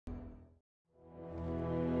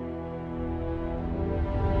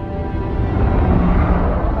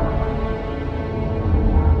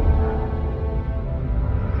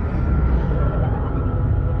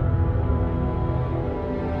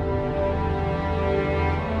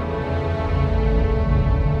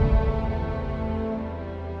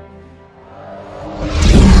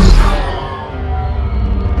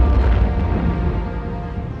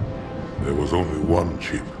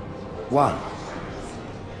One.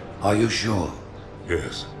 Are you sure?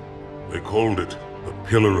 Yes. They called it the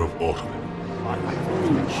Pillar of Autumn.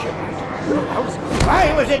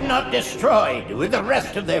 Why was it not destroyed with the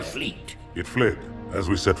rest of their fleet? It fled as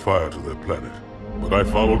we set fire to their planet. But I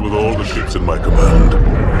followed with all the ships in my command.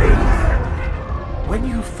 When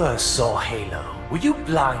you first saw Halo, were you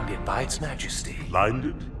blinded by its majesty?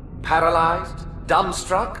 Blinded? Paralyzed?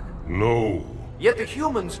 Dumbstruck? No. Yet the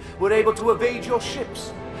humans were able to evade your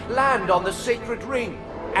ships, land on the sacred ring,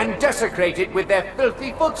 and desecrate it with their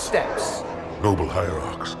filthy footsteps. Noble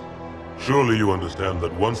hierarchs, surely you understand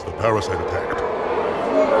that once the parasite attacked...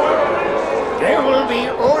 There will be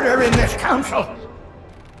order in this council!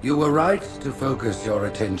 You were right to focus your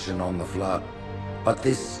attention on the Flood. But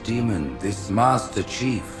this demon, this Master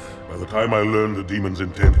Chief... By the time I learned the demon's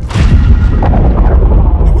intent,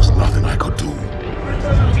 there was nothing I could do.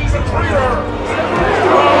 He's a traitor!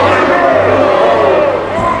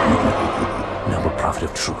 Noble Prophet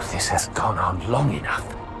of Truth, this has gone on long enough.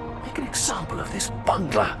 Make an example of this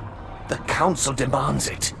bungler. The Council demands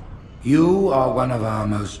it. You are one of our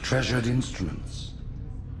most treasured instruments.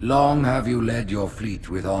 Long have you led your fleet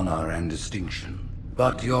with honor and distinction.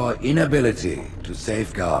 But your inability to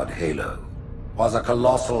safeguard Halo was a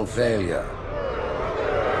colossal failure.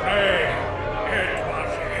 It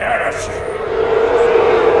was heresy.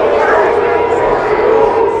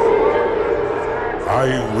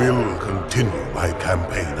 I will continue my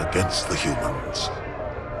campaign against the humans.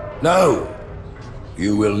 No,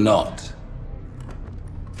 you will not.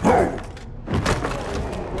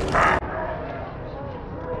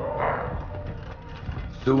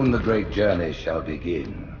 Soon the great journey shall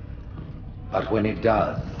begin. But when it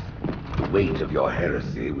does, the weight of your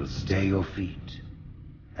heresy will stay your feet,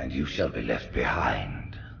 and you shall be left behind.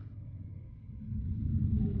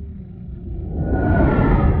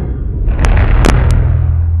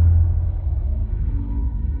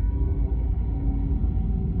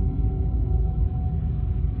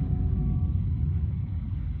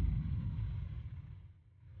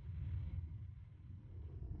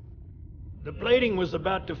 The plating was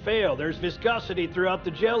about to fail. There's viscosity throughout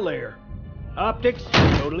the gel layer. Optics,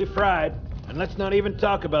 totally fried. And let's not even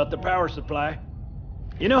talk about the power supply.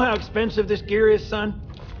 You know how expensive this gear is, son?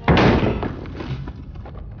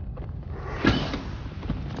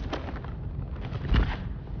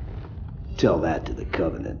 Tell that to the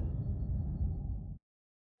Covenant.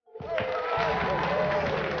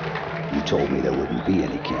 You told me there wouldn't be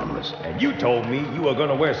any cameras. And you told me you were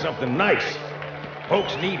gonna wear something nice.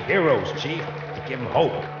 Folks need heroes, Chief, to give them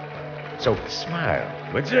hope. So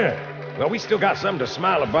smile, would you? Well, we still got something to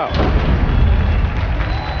smile about.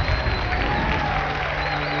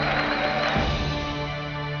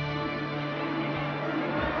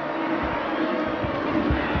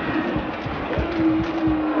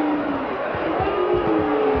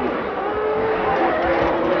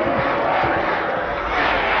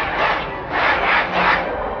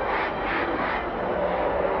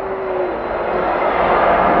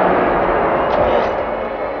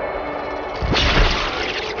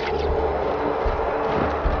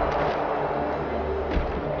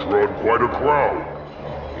 Quite a crowd.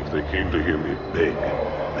 If they came to hear me beg,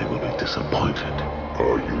 they will be disappointed.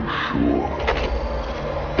 Are you sure?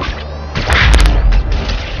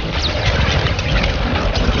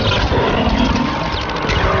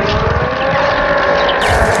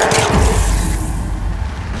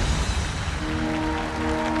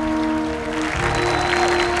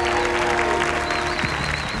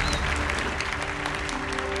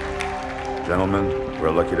 Gentlemen, we're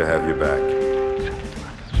lucky to have you back.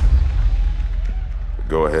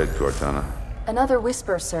 Go ahead, Cortana. Another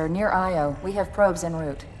whisper, sir, near Io. We have probes en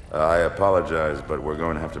route. I apologize, but we're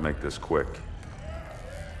going to have to make this quick.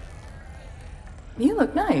 You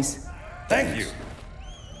look nice. Thank you.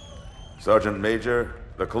 Sergeant Major,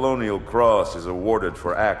 the Colonial Cross is awarded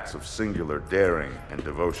for acts of singular daring and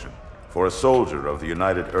devotion. For a soldier of the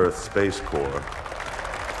United Earth Space Corps.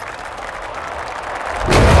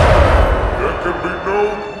 There can be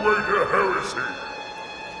no greater heresy.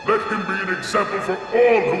 Let him be an example for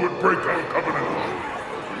all who would break our covenant.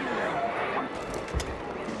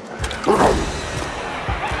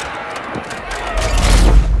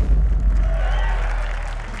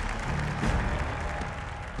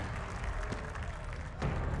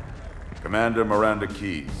 Commander Miranda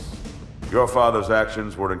Keyes, your father's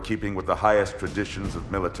actions were in keeping with the highest traditions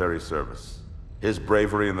of military service. His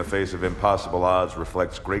bravery in the face of impossible odds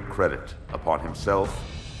reflects great credit upon himself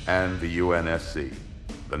and the UNSC.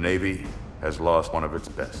 The Navy has lost one of its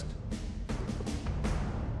best.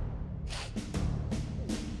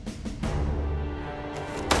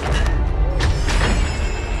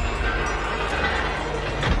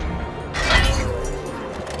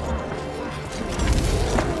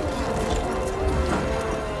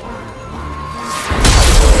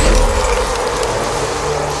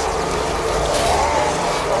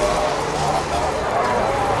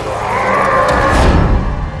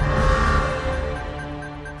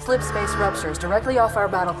 slip space ruptures directly off our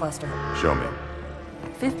battle cluster. Show me.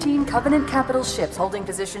 15 Covenant capital ships holding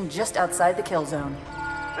position just outside the kill zone.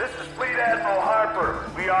 This is Fleet Admiral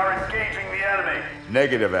Harper. We are engaging the enemy.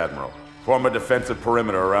 Negative, Admiral. Form a defensive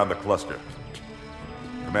perimeter around the cluster.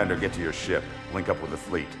 Commander, get to your ship. Link up with the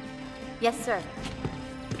fleet. Yes, sir.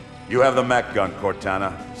 You have the Mac gun,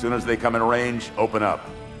 Cortana. As soon as they come in range, open up.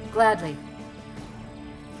 Gladly.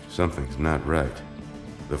 Something's not right.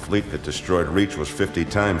 The fleet that destroyed Reach was 50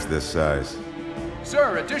 times this size.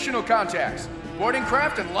 Sir, additional contacts. Boarding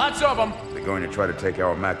craft and lots of them. They're going to try to take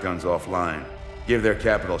our Mac guns offline. Give their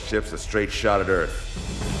capital ships a straight shot at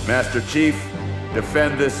Earth. Master Chief,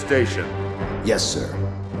 defend this station. Yes, sir.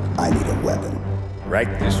 I need a weapon.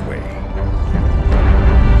 Right this way.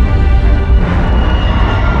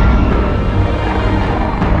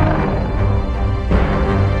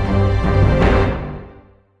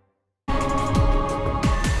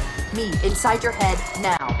 Me, inside your head,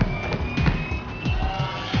 now.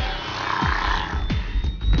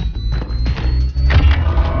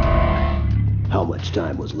 How much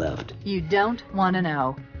time was left? You don't want to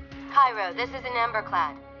know. Cairo, this is an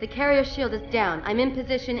Emberclad. The carrier shield is down. I'm in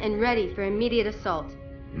position and ready for immediate assault.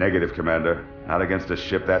 Negative, Commander. Not against a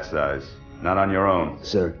ship that size. Not on your own.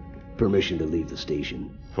 Sir, permission to leave the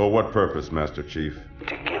station. For what purpose, Master Chief?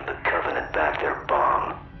 To give the Covenant back their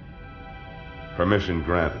bomb. Permission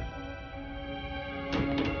granted.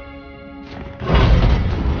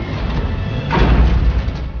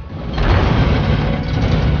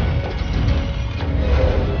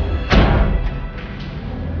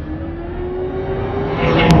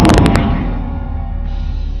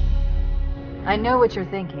 I know what you're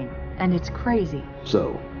thinking, and it's crazy.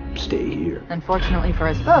 So, stay here. Unfortunately for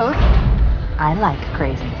us both, I like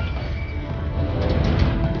crazy.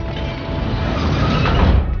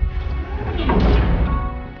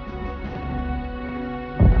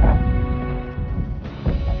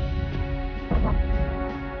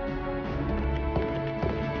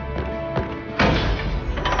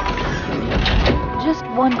 Just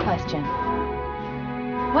one question.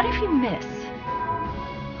 What if you miss?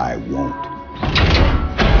 I won't.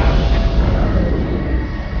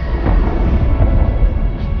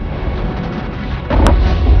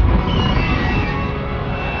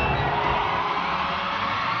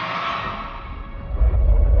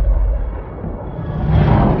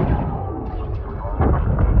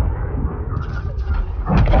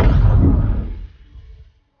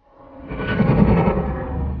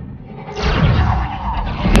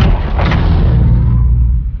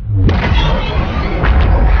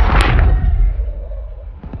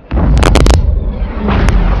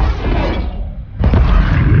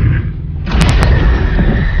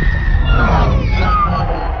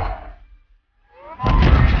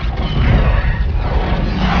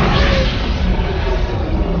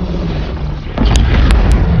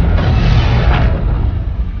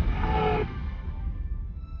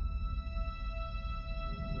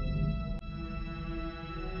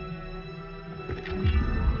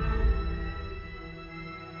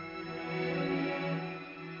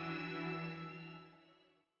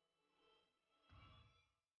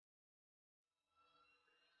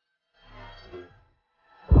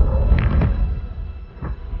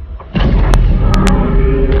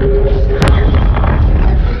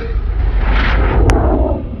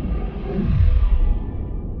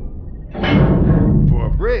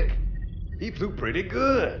 Pretty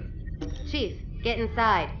good. Chief, get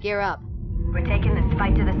inside. Gear up. We're taking this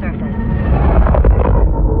fight to the surface.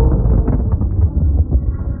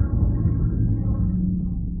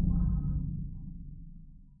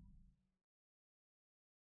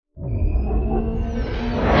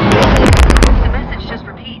 The message just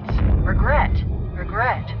repeats. Regret.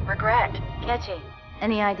 Regret. Regret. Catchy.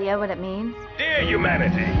 Any idea what it means? Dear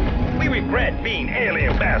humanity, we regret being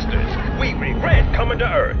alien bastards. We regret coming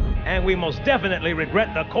to Earth. And we most definitely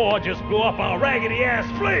regret the Corps just blew up our raggedy-ass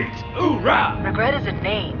fleet. Hoorah! Regret is a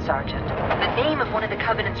name, Sergeant. The name of one of the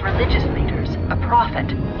Covenant's religious leaders. A prophet.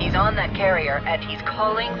 He's on that carrier, and he's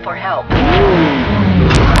calling for help.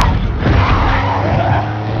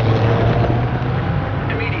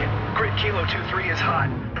 Immediate. Grid Kilo 2-3 is hot.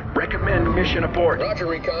 Recommend mission abort. Roger,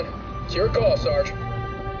 Recon. It's your call, Sarge.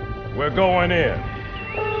 We're going in.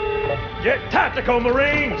 Get tactical,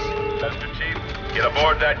 Marines! Master Chief, get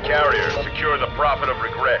aboard that carrier. Secure the Prophet of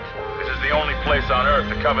Regret. This is the only place on Earth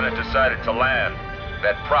the Covenant decided to land.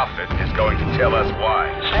 That Prophet is going to tell us why.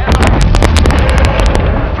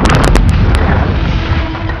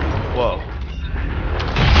 Whoa.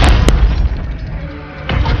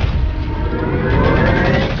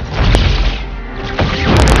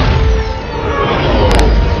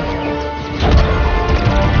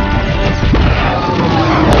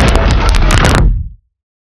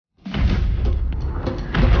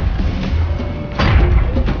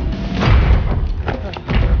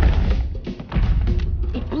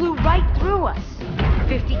 blew right through us.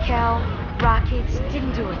 50 cal, rockets,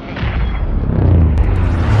 didn't do a thing.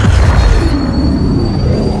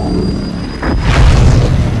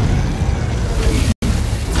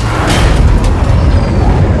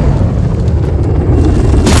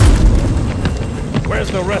 Where's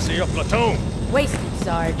the rest of your platoon? Wasted,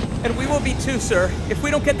 Sarge. And we will be too, sir, if we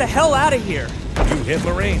don't get the hell out of here. You hit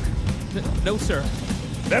Marine? No, sir.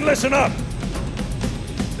 Then listen up!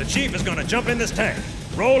 The chief is gonna jump in this tank,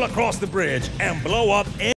 roll across the bridge, and blow up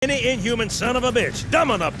any inhuman son of a bitch dumb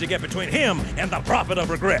enough to get between him and the Prophet of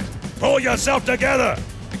Regret. Pull yourself together,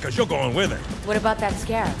 because you're going with him. What about that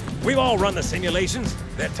scarab? We've all run the simulations.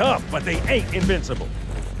 They're tough, but they ain't invincible.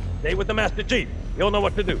 Stay with the Master Chief. He'll know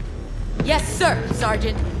what to do. Yes, sir,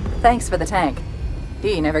 Sergeant. Thanks for the tank.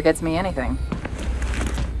 He never gets me anything.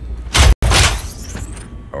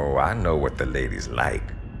 Oh, I know what the ladies like.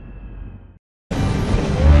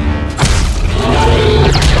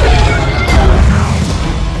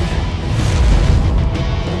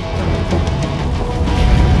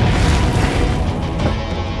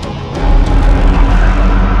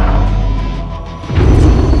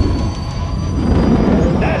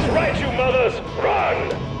 That's right, you mothers! Run!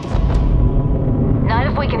 Not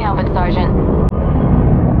if we can help it, Sergeant.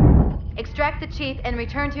 Extract the chief and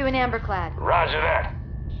return to an amberclad. Roger that.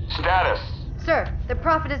 Status. Sir, the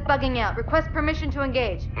Prophet is bugging out. Request permission to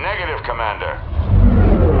engage. Negative, Commander.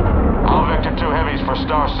 All Vector 2 heavies for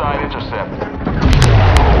Starside intercept.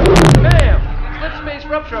 Bam! Slip space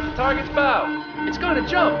rupture up the target's bow. It's going to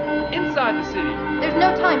jump inside the city. There's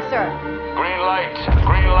no time, sir. Green light.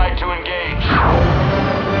 Green light to engage.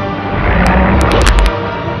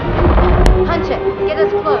 Punch it. Get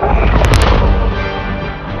us close.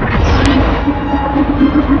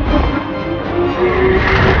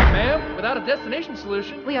 Ma'am, without a destination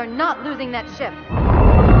solution. We are not losing that ship.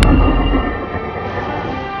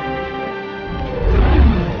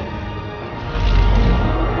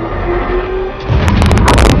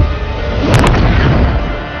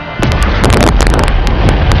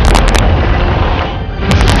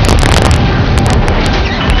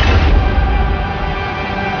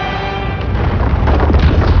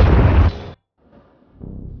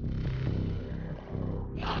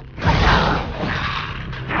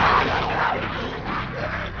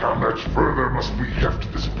 How much further must we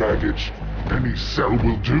heft this baggage? Any cell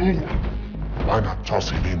will do? Why not toss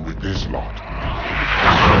him in with this lot?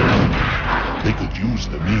 They could use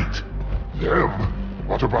the meat. Them?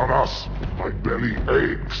 What about us? My belly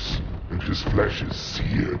aches, and his flesh is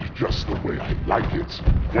seared just the way I like it.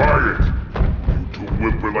 Quiet! You two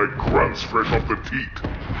whimper like grunts fresh off the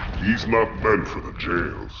teat. He's not meant for the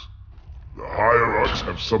jails. The hierarchs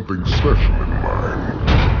have something special in mind.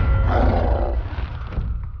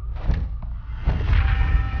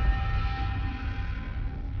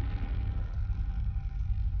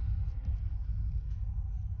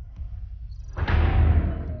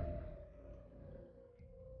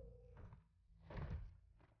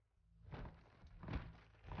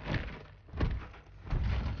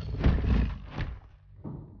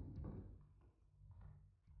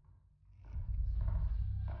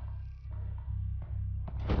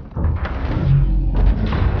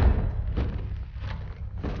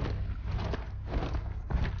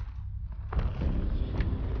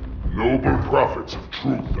 Noble prophets of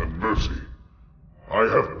truth and mercy, I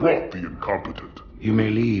have brought the incompetent. You may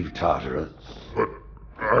leave, Tartarus. But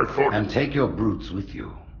I thought... And take your brutes with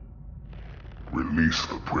you. Release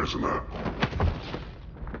the prisoner.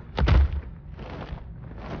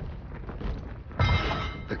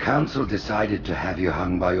 The council decided to have you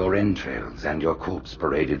hung by your entrails and your corpse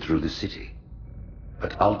paraded through the city.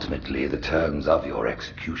 But ultimately, the terms of your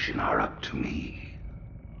execution are up to me.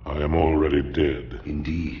 I am already dead.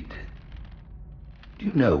 Indeed. Do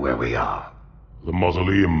you know where we are? The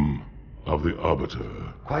mausoleum of the Arbiter.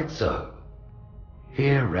 Quite so.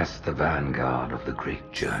 Here rests the vanguard of the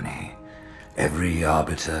great journey. Every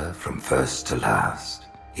Arbiter from first to last.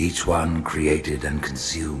 Each one created and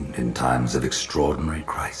consumed in times of extraordinary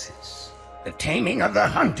crisis. The taming of the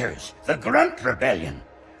Hunters, the Grunt Rebellion.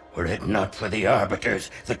 Were it not for the Arbiters,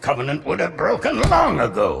 the Covenant would have broken long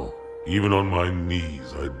ago. Even on my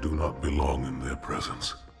knees, I do not belong in their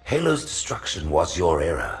presence. Halo's destruction was your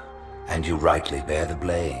error, and you rightly bear the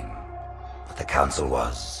blame. But the Council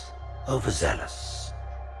was overzealous.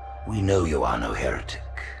 We know you are no heretic.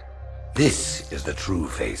 This is the true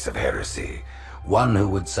face of heresy, one who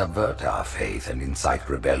would subvert our faith and incite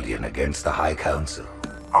rebellion against the High Council.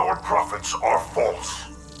 Our prophets are false.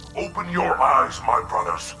 Open your eyes, my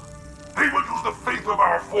brothers. They will use the faith of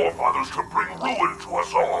our forefathers to bring ruin to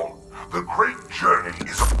us all. The great journey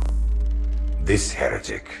is... This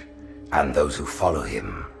heretic, and those who follow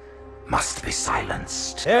him, must be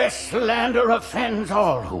silenced. Their slander offends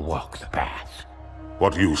all who walk the path.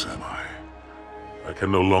 What use am I? I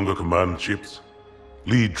can no longer command ships,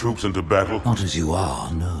 lead troops into battle. Not as you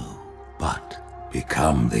are, no, but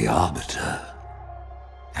become the Arbiter.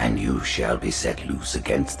 And you shall be set loose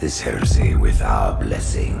against this heresy with our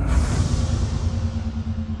blessing.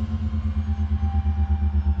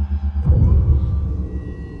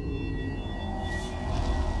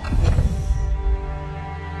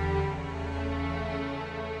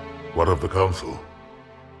 What of the Council?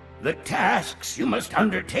 The tasks you must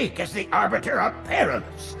undertake as the Arbiter are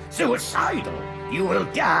perilous, suicidal. You will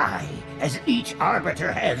die, as each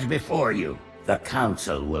Arbiter has before you. The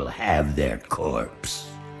Council will have their corpse.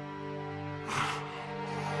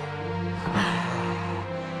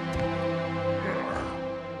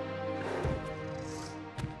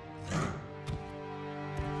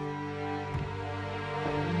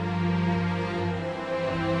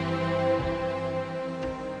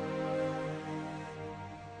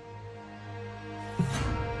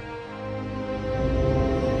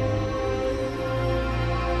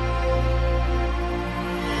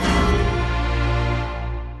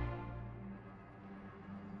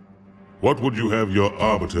 What would you have your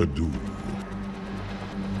Arbiter do?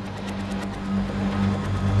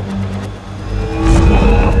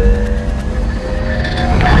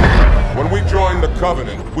 When we joined the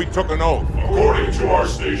Covenant, we took an oath. According to our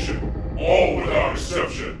station, all without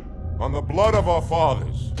exception. On the blood of our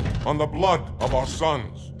fathers, on the blood of our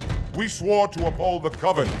sons, we swore to uphold the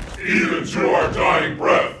Covenant. Even to our dying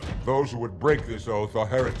breath. Those who would break this oath are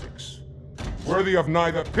heretics, worthy of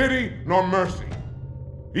neither pity nor mercy.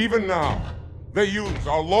 Even now, they use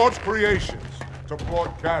our Lord's creations to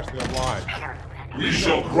broadcast their lies. We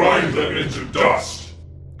shall grind them into dust.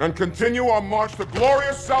 And continue our march to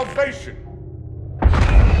glorious salvation.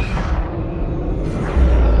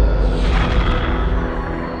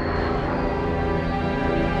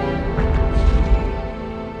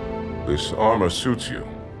 This armor suits you,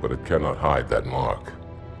 but it cannot hide that mark.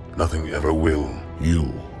 Nothing ever will.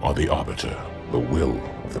 You are the Arbiter, the will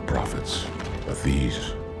of the prophets. But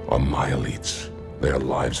these are my elites. Their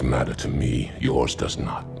lives matter to me, yours does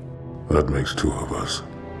not. That makes two of us.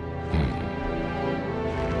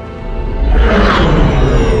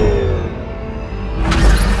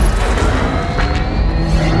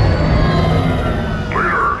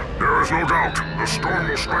 Leader, there is no doubt the storm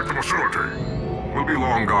will strike the facility. We'll be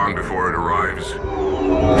long gone before it arrives.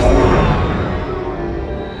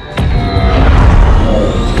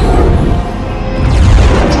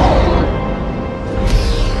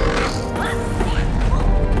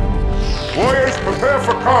 Warriors, prepare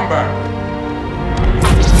for combat!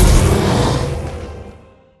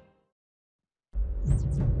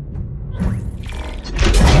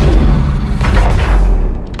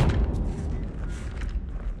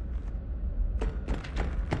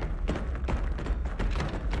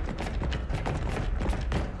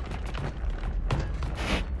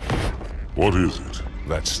 What is it?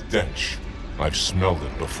 That stench. I've smelled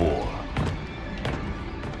it before.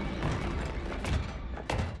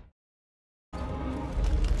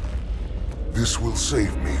 This will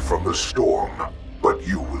save me from the storm, but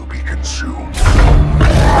you will be consumed.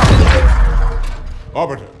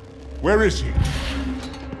 Arbiter, where is he?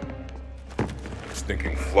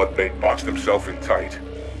 Stinking floodbait boxed himself in tight.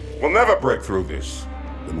 We'll never break through this.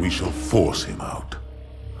 Then we shall force him out.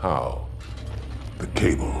 How? The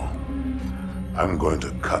cable. I'm going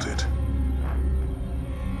to cut it.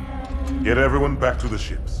 Get everyone back to the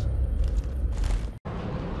ships.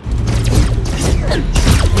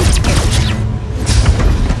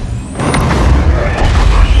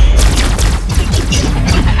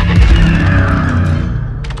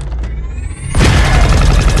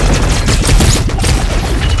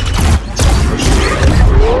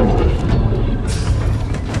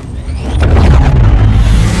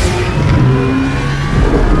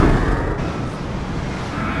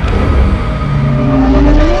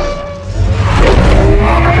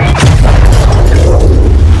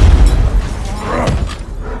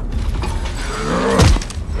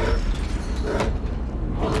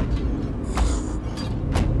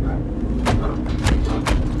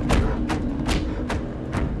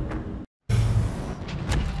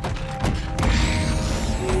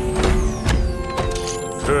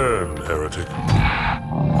 Heretic.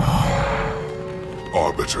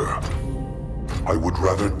 Arbiter, I would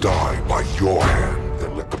rather die by your hand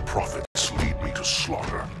than let the prophets lead me to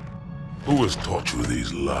slaughter. Who has taught you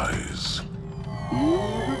these lies?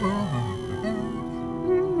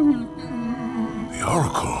 The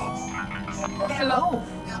Oracle. Hello.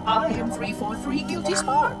 I am 343 Guilty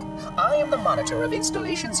Spark. I am the monitor of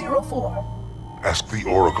Installation 04. Ask the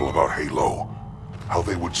Oracle about Halo. How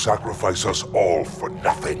they would sacrifice us all for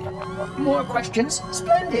nothing. More questions?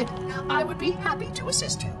 Splendid. I would be happy to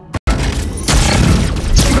assist you.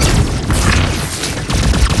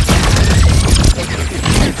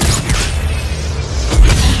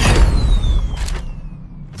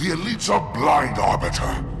 The elites are blind,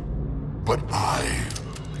 Arbiter. But I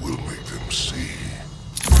will make them see.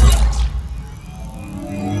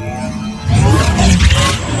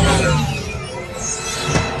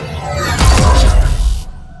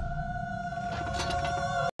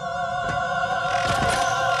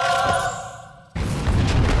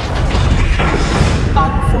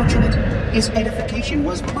 Unfortunate. His edification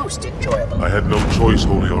was most enjoyable. I had no choice,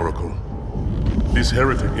 Holy Oracle. This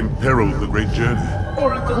heretic imperiled the great journey.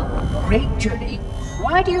 Oracle, great journey.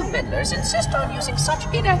 Why do you meddlers insist on using such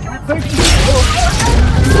inaccurate verbiage?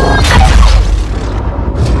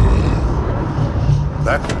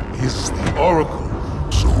 That is the Oracle.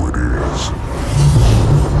 So it is.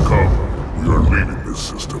 Come, we are leaving this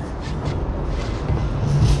system.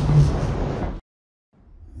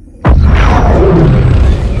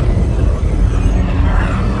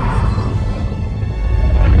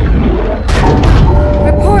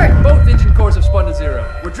 Both engine cores have spun to zero.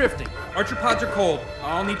 We're drifting. Archer pods are cold.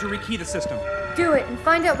 I'll need to rekey the system. Do it and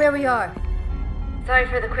find out where we are. Sorry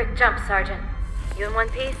for the quick jump, Sergeant. You in one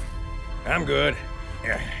piece? I'm good.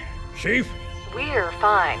 Chief? We're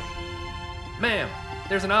fine. Ma'am,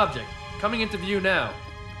 there's an object. Coming into view now.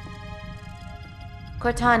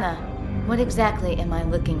 Cortana, what exactly am I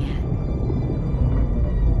looking at?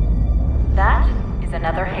 That is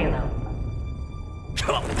another Halo.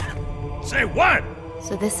 Say what?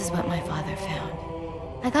 So this is what my father found.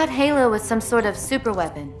 I thought Halo was some sort of super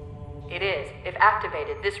weapon. It is. If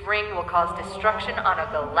activated, this ring will cause destruction on a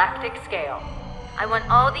galactic scale. I want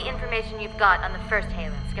all the information you've got on the first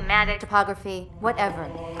Halo. Schematic, topography, whatever.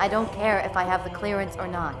 I don't care if I have the clearance or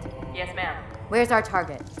not. Yes, ma'am. Where's our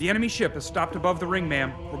target? The enemy ship has stopped above the ring,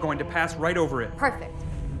 ma'am. We're going to pass right over it. Perfect.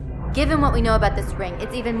 Given what we know about this ring,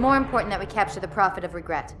 it's even more important that we capture the Prophet of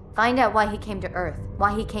Regret. Find out why he came to Earth,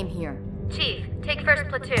 why he came here. Chief, take first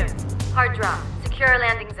platoon. Hard drop. Secure our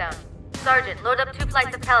landing zone. Sergeant, load up 2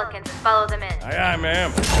 flights of Pelicans and follow them in. Aye, aye,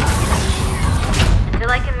 ma'am. Until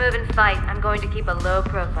I can move and fight, I'm going to keep a low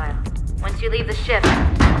profile. Once you leave the ship,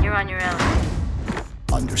 you're on your own.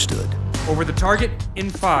 Understood. Over the target in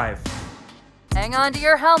 5. Hang on to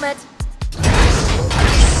your helmet.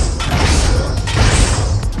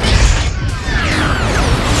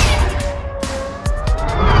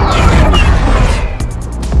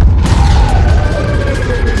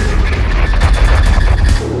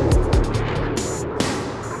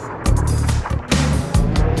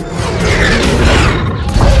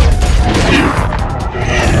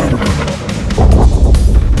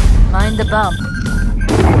 Mind the bump.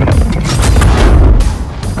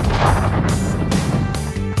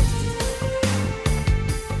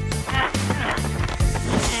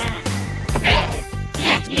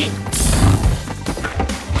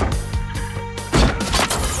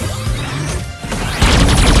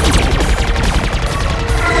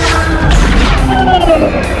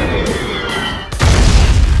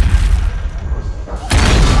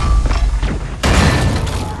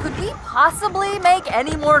 Could we possibly make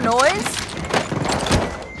any more noise?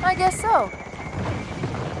 I guess so.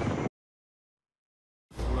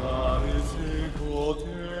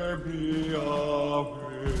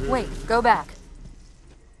 Wait, go back.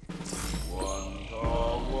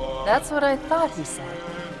 That's what I thought he said.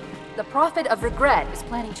 The Prophet of Regret is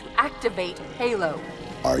planning to activate Halo.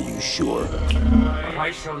 Are you sure?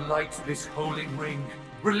 I shall light this holy ring,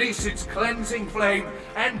 release its cleansing flame,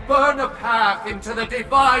 and burn a path into the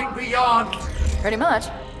divine beyond. Pretty much.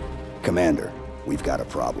 Commander, we've got a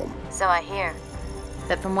problem. So I hear.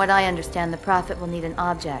 But from what I understand, the Prophet will need an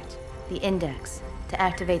object, the Index, to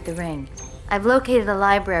activate the ring. I've located a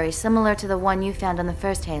library similar to the one you found on the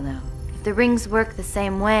first Halo. If the rings work the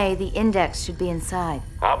same way, the Index should be inside.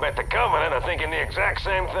 I'll bet the Covenant are thinking the exact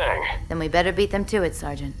same thing. Then we better beat them to it,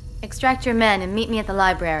 Sergeant. Extract your men and meet me at the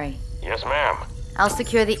library. Yes, ma'am. I'll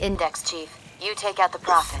secure the Index, Chief. You take out the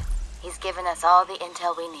Prophet. He's given us all the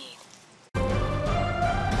intel we need.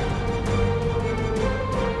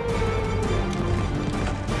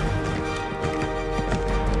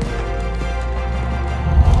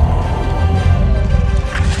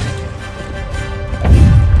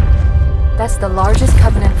 That's the largest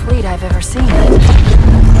Covenant fleet I've ever seen.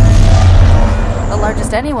 The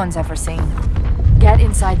largest anyone's ever seen. Get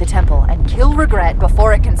inside the temple and kill Regret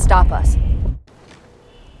before it can stop us.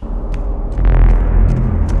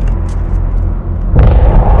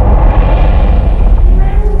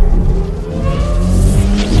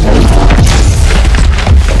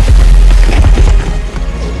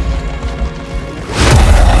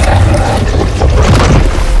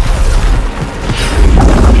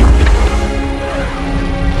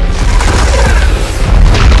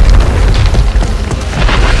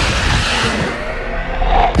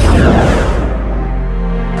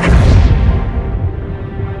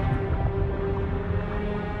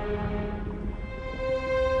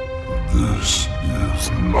 This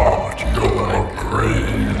is not your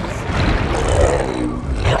grave.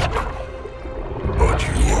 But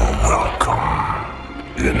you are welcome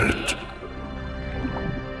in it.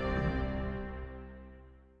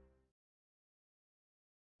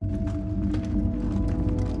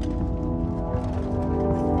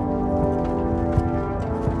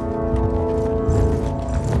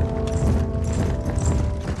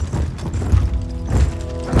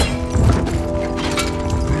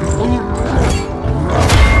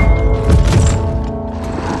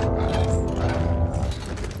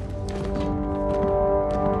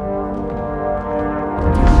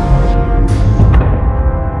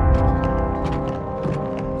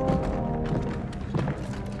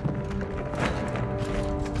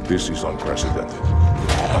 This is unprecedented.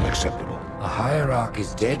 Unacceptable. A hierarch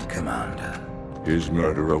is dead, Commander. His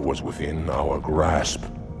murderer was within our grasp.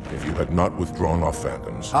 If you had not withdrawn our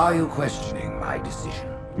phantoms... Are you questioning my decision?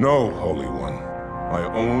 No, Holy One. I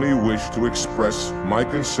only wish to express my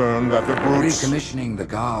concern that the brutes... Recommissioning the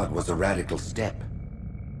Guard was a radical step.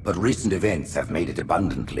 But recent events have made it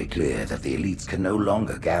abundantly clear that the elites can no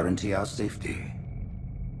longer guarantee our safety.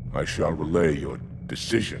 I shall relay your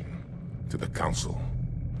decision to the Council.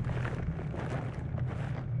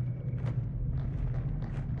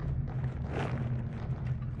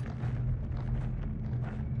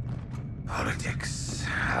 Politics,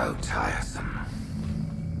 how tiresome.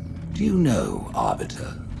 Do you know,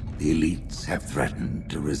 Arbiter, the elites have threatened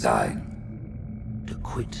to resign, to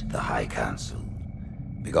quit the High Council,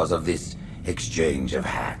 because of this exchange of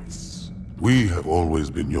hats? We have always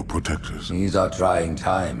been your protectors. These are trying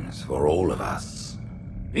times for all of us.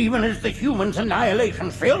 Even as the humans' annihilation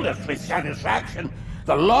filled us with satisfaction,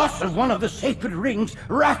 the loss of one of the sacred rings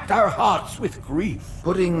racked our hearts with grief.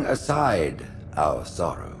 Putting aside our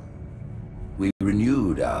sorrow, we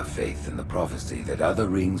renewed our faith in the prophecy that other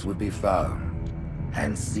rings would be found,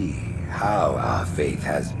 and see how our faith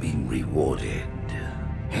has been rewarded.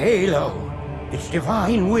 Halo, its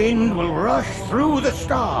divine wind will rush through the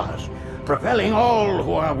stars, propelling all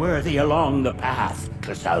who are worthy along the path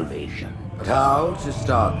to salvation. But how to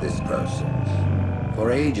start this process?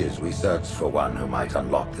 For ages we searched for one who might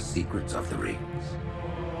unlock the secrets of the rings.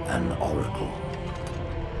 An oracle.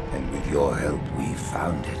 And with your help, we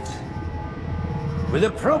found it. With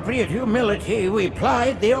appropriate humility, we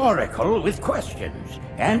plied the Oracle with questions,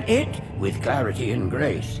 and it, with clarity and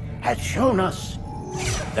grace, has shown us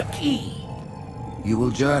the key. You will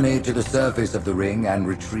journey to the surface of the ring and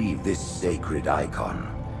retrieve this sacred icon.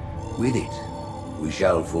 With it, we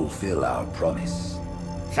shall fulfill our promise.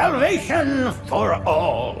 Salvation for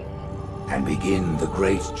all. And begin the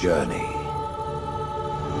great journey.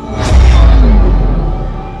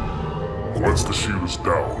 Once the shield is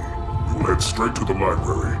down, we will head straight to the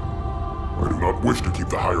library. I do not wish to keep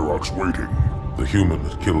the hierarchs waiting. The human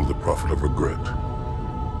that killed the Prophet of Regret.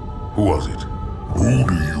 Who was it? Who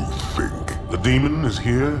do you think? The demon is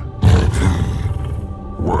here?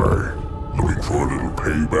 Why? Looking for a little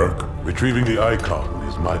payback? Retrieving the icon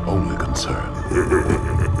is my only concern.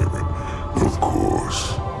 Of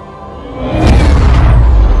course.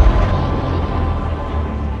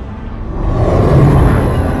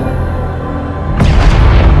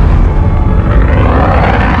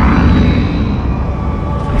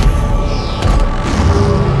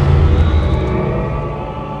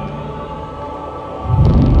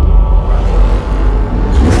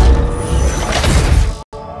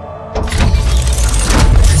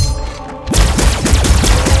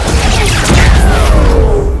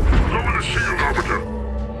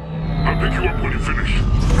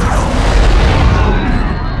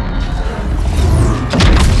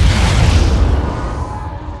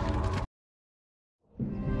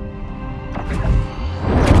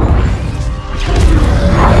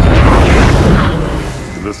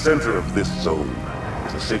 In the center of this zone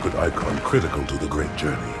is a sacred icon critical to the great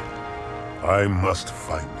journey. I must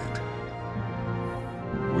find it.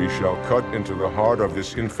 We shall cut into the heart of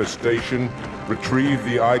this infestation, retrieve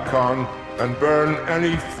the icon, and burn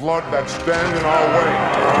any flood that stand in our way.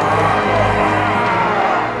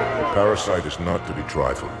 The parasite is not to be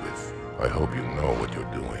trifled with. I hope you know what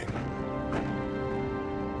you're doing.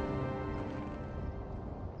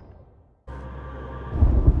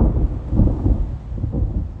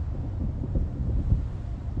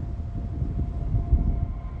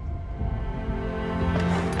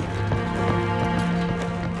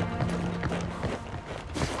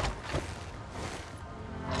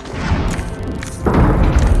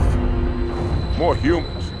 More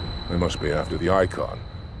humans. They must be after the icon.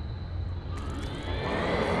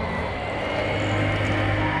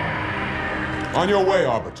 On your way,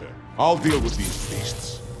 Arbiter. I'll deal with these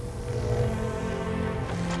beasts.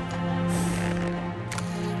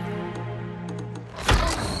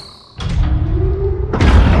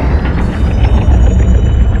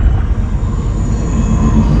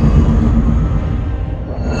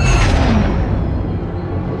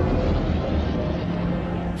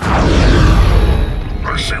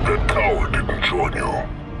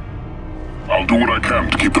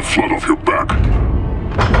 flat off your back.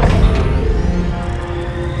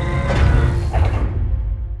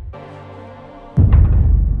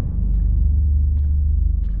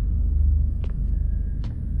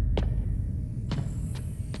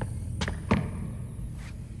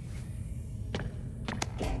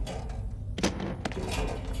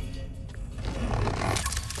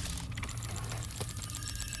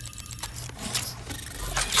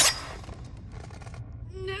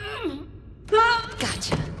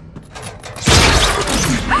 Gotcha.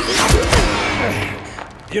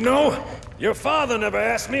 You know, your father never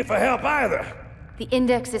asked me for help either. The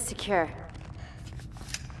index is secure.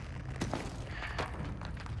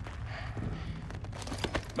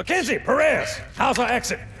 Mackenzie, Perez, how's our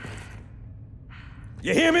exit?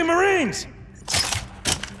 You hear me, Marines?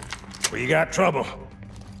 We got trouble.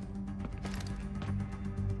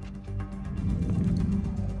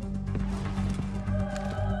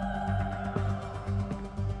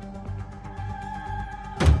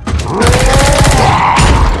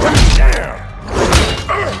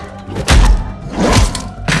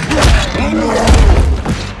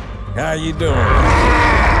 How you doing?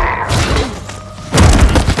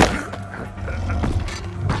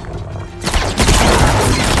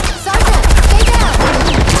 Sergeant, stay down!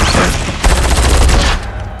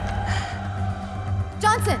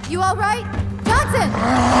 Johnson, you all right? Johnson!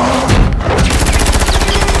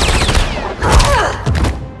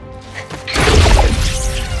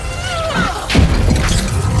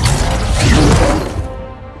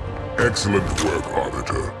 Excellent work,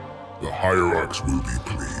 Arbiter. The Hierarchs will be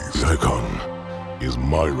pleased. The Icon is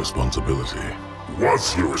my responsibility.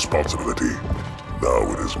 Was your responsibility.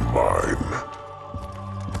 Now it is mine.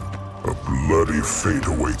 A bloody fate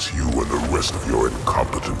awaits you and the rest of your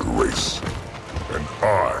incompetent race. And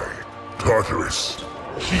I, Tartarus,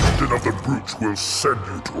 chieftain of the Brutes, will send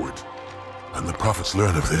you to it. And the prophets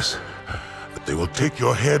learn of this, that they will take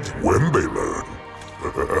your head when they learn.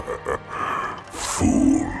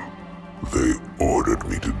 Fool. They ordered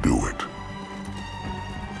me to do it.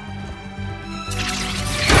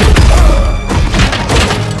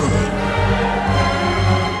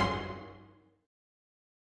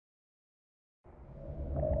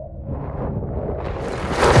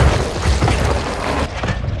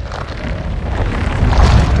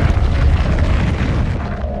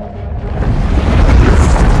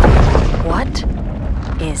 What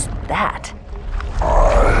is that?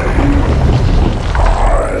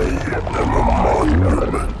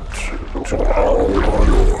 To all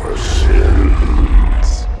your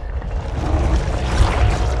sins.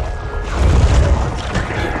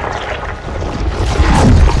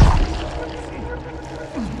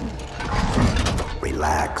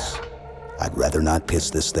 Relax. I'd rather not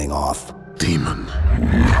piss this thing off. Demon.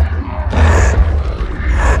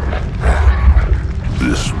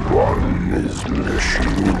 This one is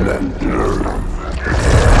machine and nerve,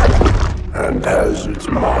 and has its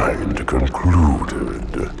mind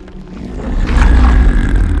concluded.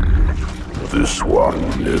 This one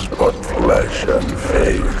is but flesh and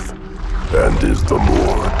faith, and is the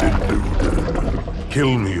more deluded.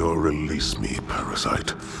 Kill me or release me,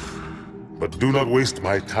 parasite. But do not waste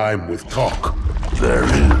my time with talk. There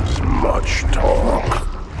is much talk,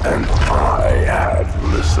 and I have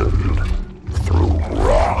listened through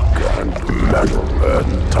rock and metal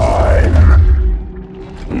and time.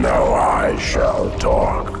 Now I shall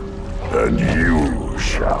talk, and you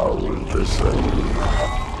shall listen.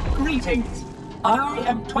 Greetings. I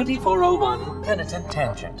am 2401 Penitent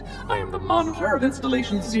Tangent. I am the monitor of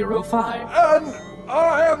Installation 05. And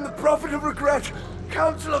I am the Prophet of Regret,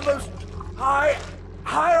 Council of Most High,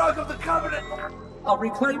 Hierarch of the Covenant. A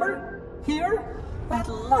reclaimer? Here? At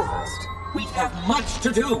last. We have much to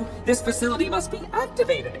do. This facility must be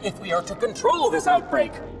activated if we are to control this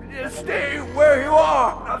outbreak. Stay where you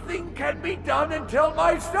are. Nothing can be done until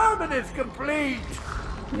my sermon is complete.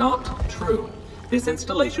 Not true. This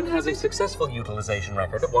installation has a successful utilization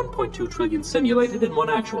record of 1.2 trillion simulated and 1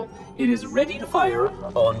 actual. It is ready to fire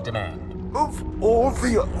on demand. Of all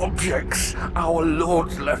the objects our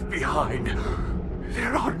lords left behind,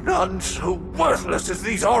 there are none so worthless as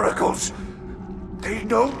these oracles. They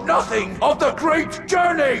know nothing of the great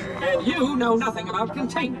journey! And you know nothing about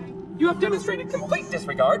containment. You have demonstrated complete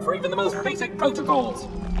disregard for even the most basic protocols.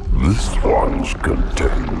 This one's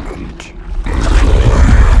containment.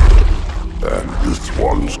 And this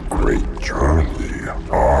one's great journey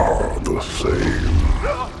are the same.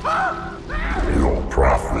 Your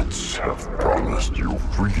prophets have promised you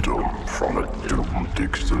freedom from a doomed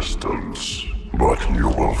existence. But you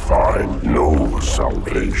will find no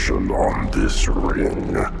salvation on this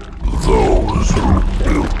ring. Those who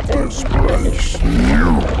built this place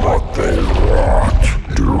knew what they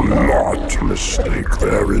wrought. Do not mistake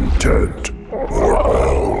their intent, or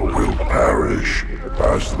all will perish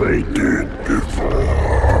as they did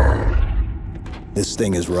before. This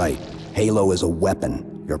thing is right. Halo is a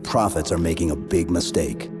weapon. Your prophets are making a big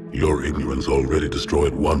mistake. Your ignorance already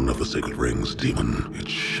destroyed one of the sacred rings, demon. It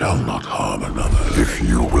shall not harm another. If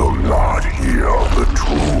you will not hear the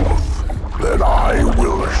truth, then I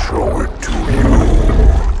will show it to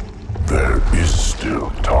you. There is still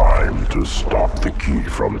time to stop the key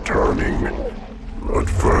from turning. But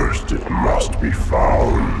first it must be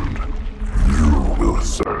found. You will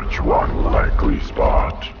search one likely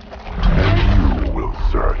spot, and you will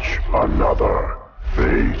search another.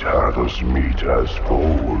 Fate hath us meet as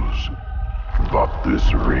foes, but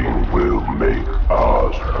this ring will make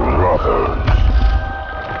us brothers.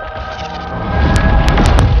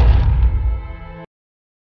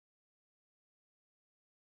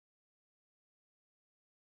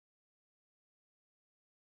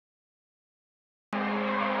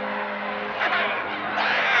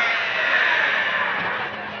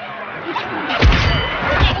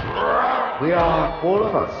 We are, all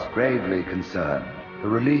of us, gravely concerned. The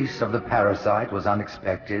release of the parasite was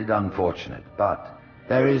unexpected, unfortunate, but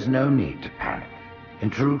there is no need to panic. In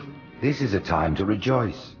truth, this is a time to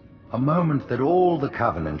rejoice. A moment that all the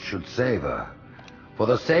Covenant should savor. For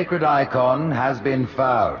the sacred icon has been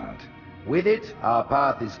found. With it, our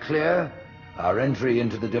path is clear, our entry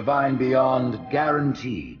into the divine beyond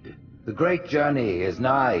guaranteed. The great journey is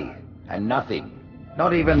nigh, and nothing,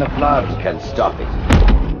 not even the flood, can stop it.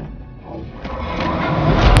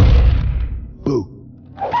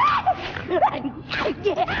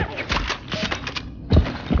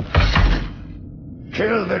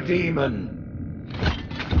 Kill the demon!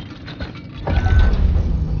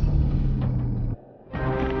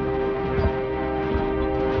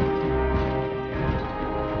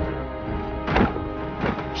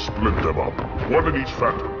 Split them up, one in each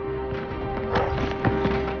phantom.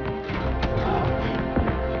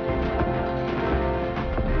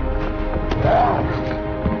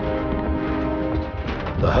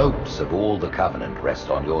 The hopes of all the Covenant rest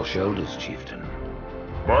on your shoulders, Chieftain.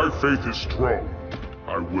 My faith is strong.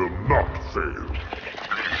 I will not fail.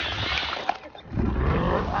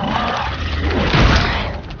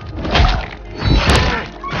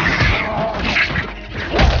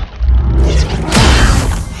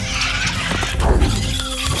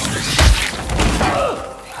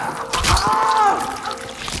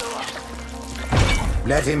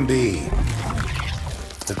 Let him be.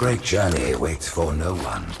 The great journey waits for no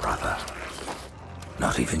one, brother.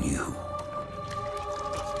 Not even you.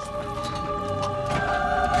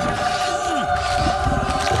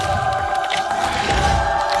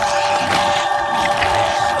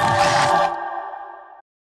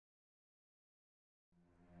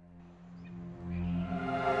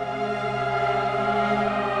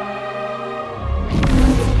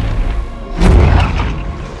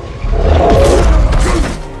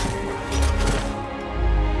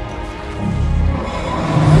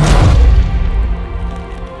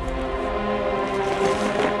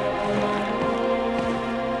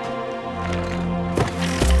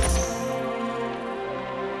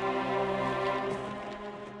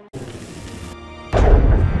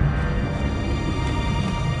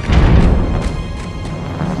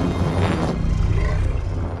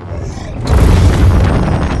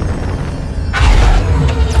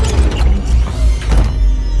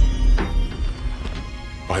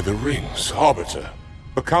 The rings, Arbiter.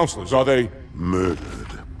 The counselors, are they... Murdered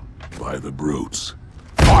by the brutes.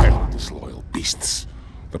 Fire, disloyal beasts.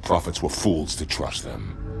 The prophets were fools to trust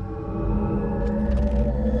them.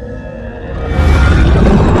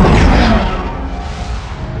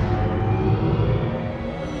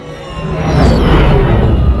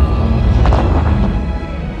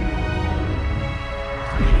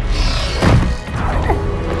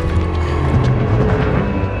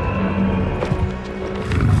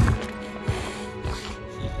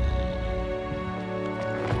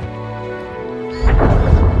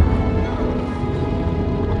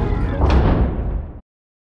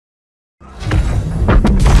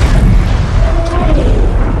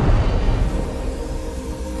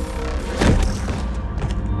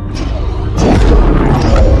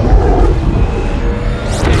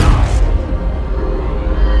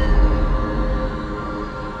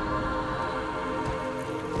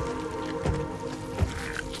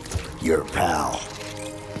 Your pal.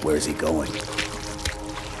 Where's he going?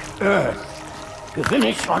 Earth, to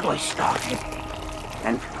finish what we started.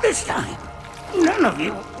 And this time, none of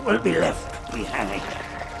you will be left behind.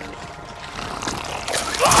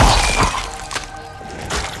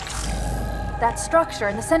 that structure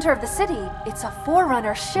in the center of the city, it's a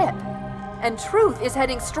Forerunner ship. And Truth is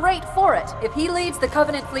heading straight for it. If he leads the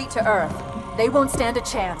Covenant fleet to Earth, they won't stand a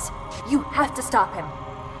chance. You have to stop him.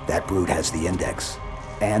 That brute has the Index.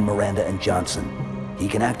 And Miranda and Johnson. He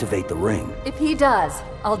can activate the ring. If he does,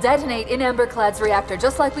 I'll detonate in Emberclad's reactor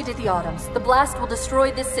just like we did the Autumns. The blast will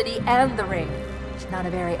destroy this city and the ring. Not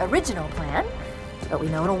a very original plan, but we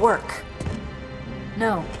know it'll work.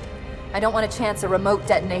 No, I don't want to chance a remote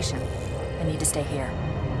detonation. I need to stay here.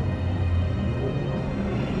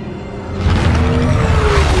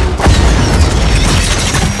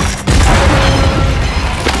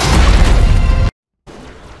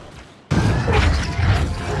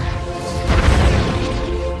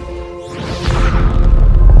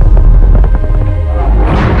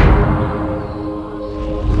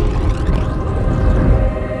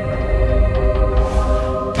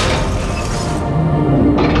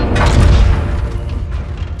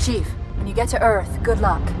 Get to Earth. Good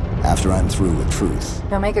luck. After I'm through with Truth.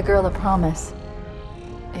 Don't make a girl a promise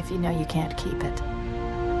if you know you can't keep it.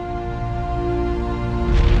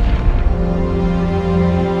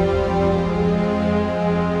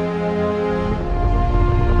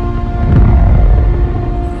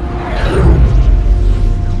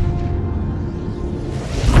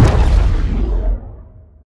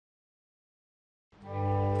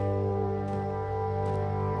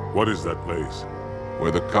 What is that place? Where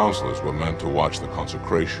the counselors were meant to watch the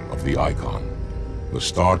consecration of the Icon. The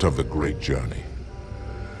start of the Great Journey.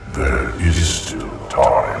 There is still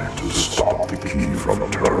time to stop the key from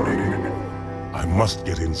turning. I must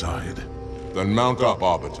get inside. Then mount up,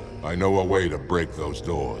 Arbiter. I know a way to break those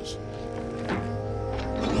doors.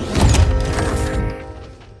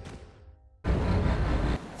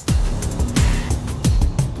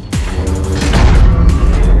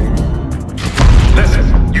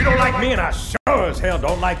 Listen, you don't like me and I sure as hell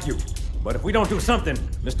don't like you. But if we don't do something,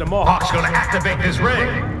 Mr. Mohawk's gonna activate this ring.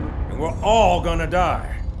 And we're all gonna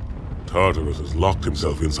die. Tartarus has locked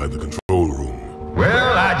himself inside the control room.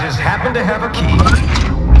 Well, I just happen to have a key.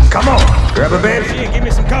 Come on, grab a banshee and give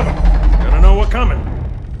me some cover. Gonna know what's coming.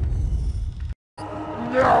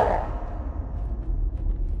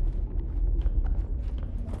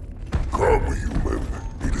 Come, human.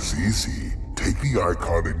 It is easy. Take the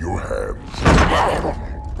Icon in your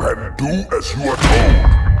hands. And do as you are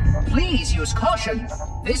told. Please use caution.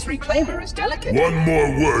 This reclaimer is delicate. One more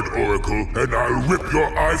word, Oracle, and I'll rip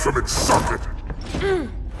your eye from its socket.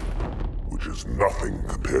 Which is nothing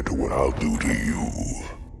compared to what I'll do to you.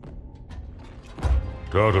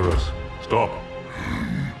 Tartarus, stop.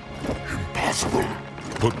 Impossible.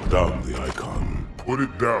 Put down the Icon. Put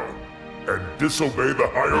it down and disobey the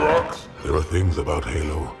Hierarchs? There are things about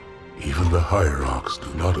Halo even the Hierarchs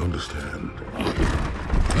do not understand.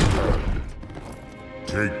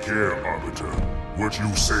 Take care, Arbiter. What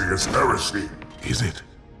you say is heresy. Is it?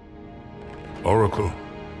 Oracle,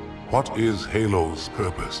 what is Halo's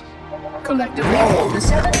purpose? Collectively, the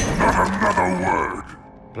seven... Not another word!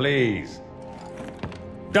 Please.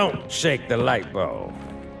 Don't shake the light bulb.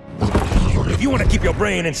 If you want to keep your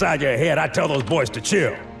brain inside your head, I tell those boys to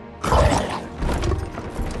chill.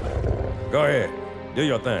 Go ahead. Do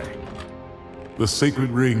your thing. The sacred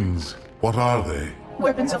rings, what are they?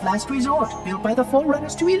 Weapons of last resort, built by the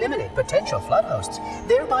Forerunners to eliminate potential flood hosts,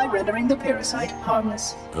 thereby rendering the parasite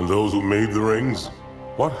harmless. And those who made the rings?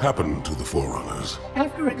 What happened to the Forerunners?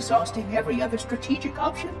 After exhausting every other strategic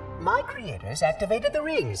option, my creators activated the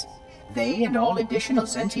rings. They and all additional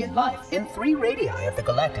sentient life in 3 radii of the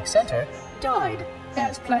galactic center died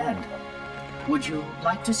as planned. Would you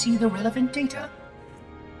like to see the relevant data?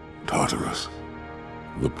 Tartarus,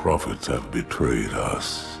 the prophets have betrayed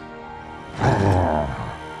us.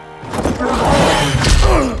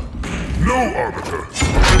 No, Arbiter!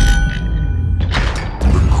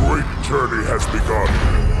 The great journey has begun,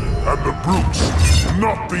 and the brutes,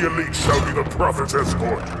 not the elite, shall be the prophet's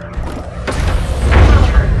escort.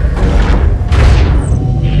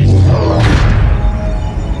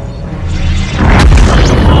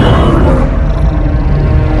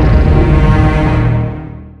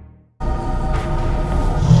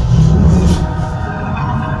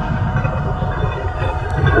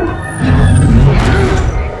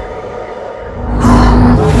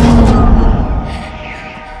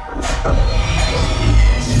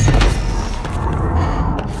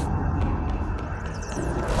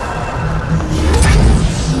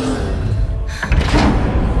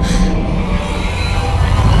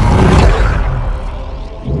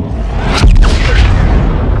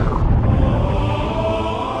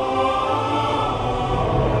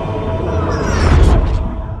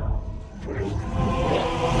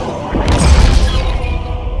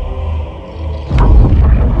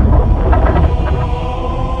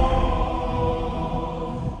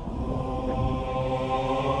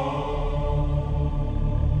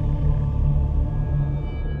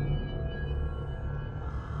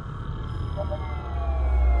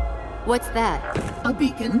 What's that? A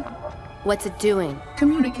beacon. What's it doing?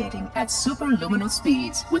 Communicating at superluminal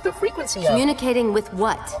speeds with the frequency of... Communicating with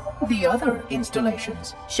what? The other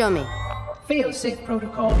installations. Show me. Failsafe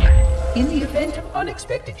protocol. In the event of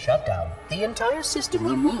unexpected shutdown, the entire system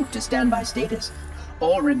will move to standby status.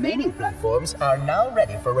 All remaining platforms are now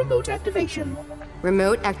ready for remote activation.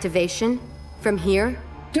 Remote activation? From here?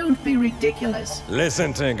 Don't be ridiculous.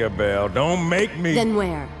 Listen, Tinkerbell, don't make me... Then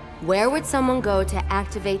where? Where would someone go to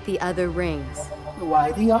activate the other rings?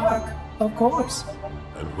 Why the Ark? Of course.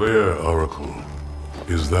 And where, Oracle,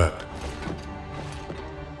 is that?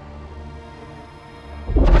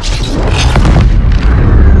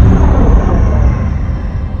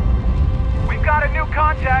 We've got a new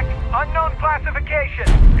contact. Unknown classification.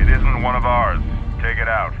 It isn't one of ours. Take it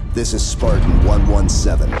out. This is Spartan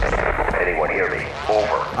 117. Anyone hear me?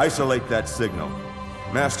 Over. Isolate that signal.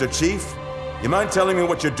 Master Chief, you mind telling me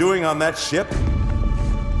what you're doing on that ship?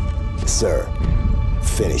 Sir,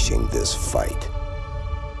 finishing this fight.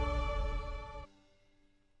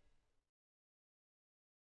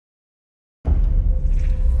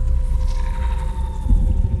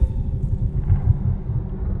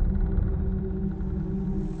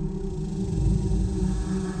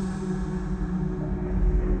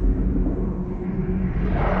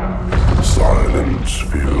 Silence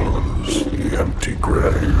fills the empty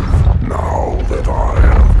grave now that I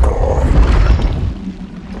have gone.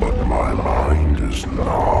 But my mind is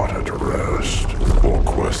not at rest, for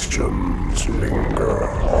questions linger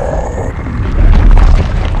on.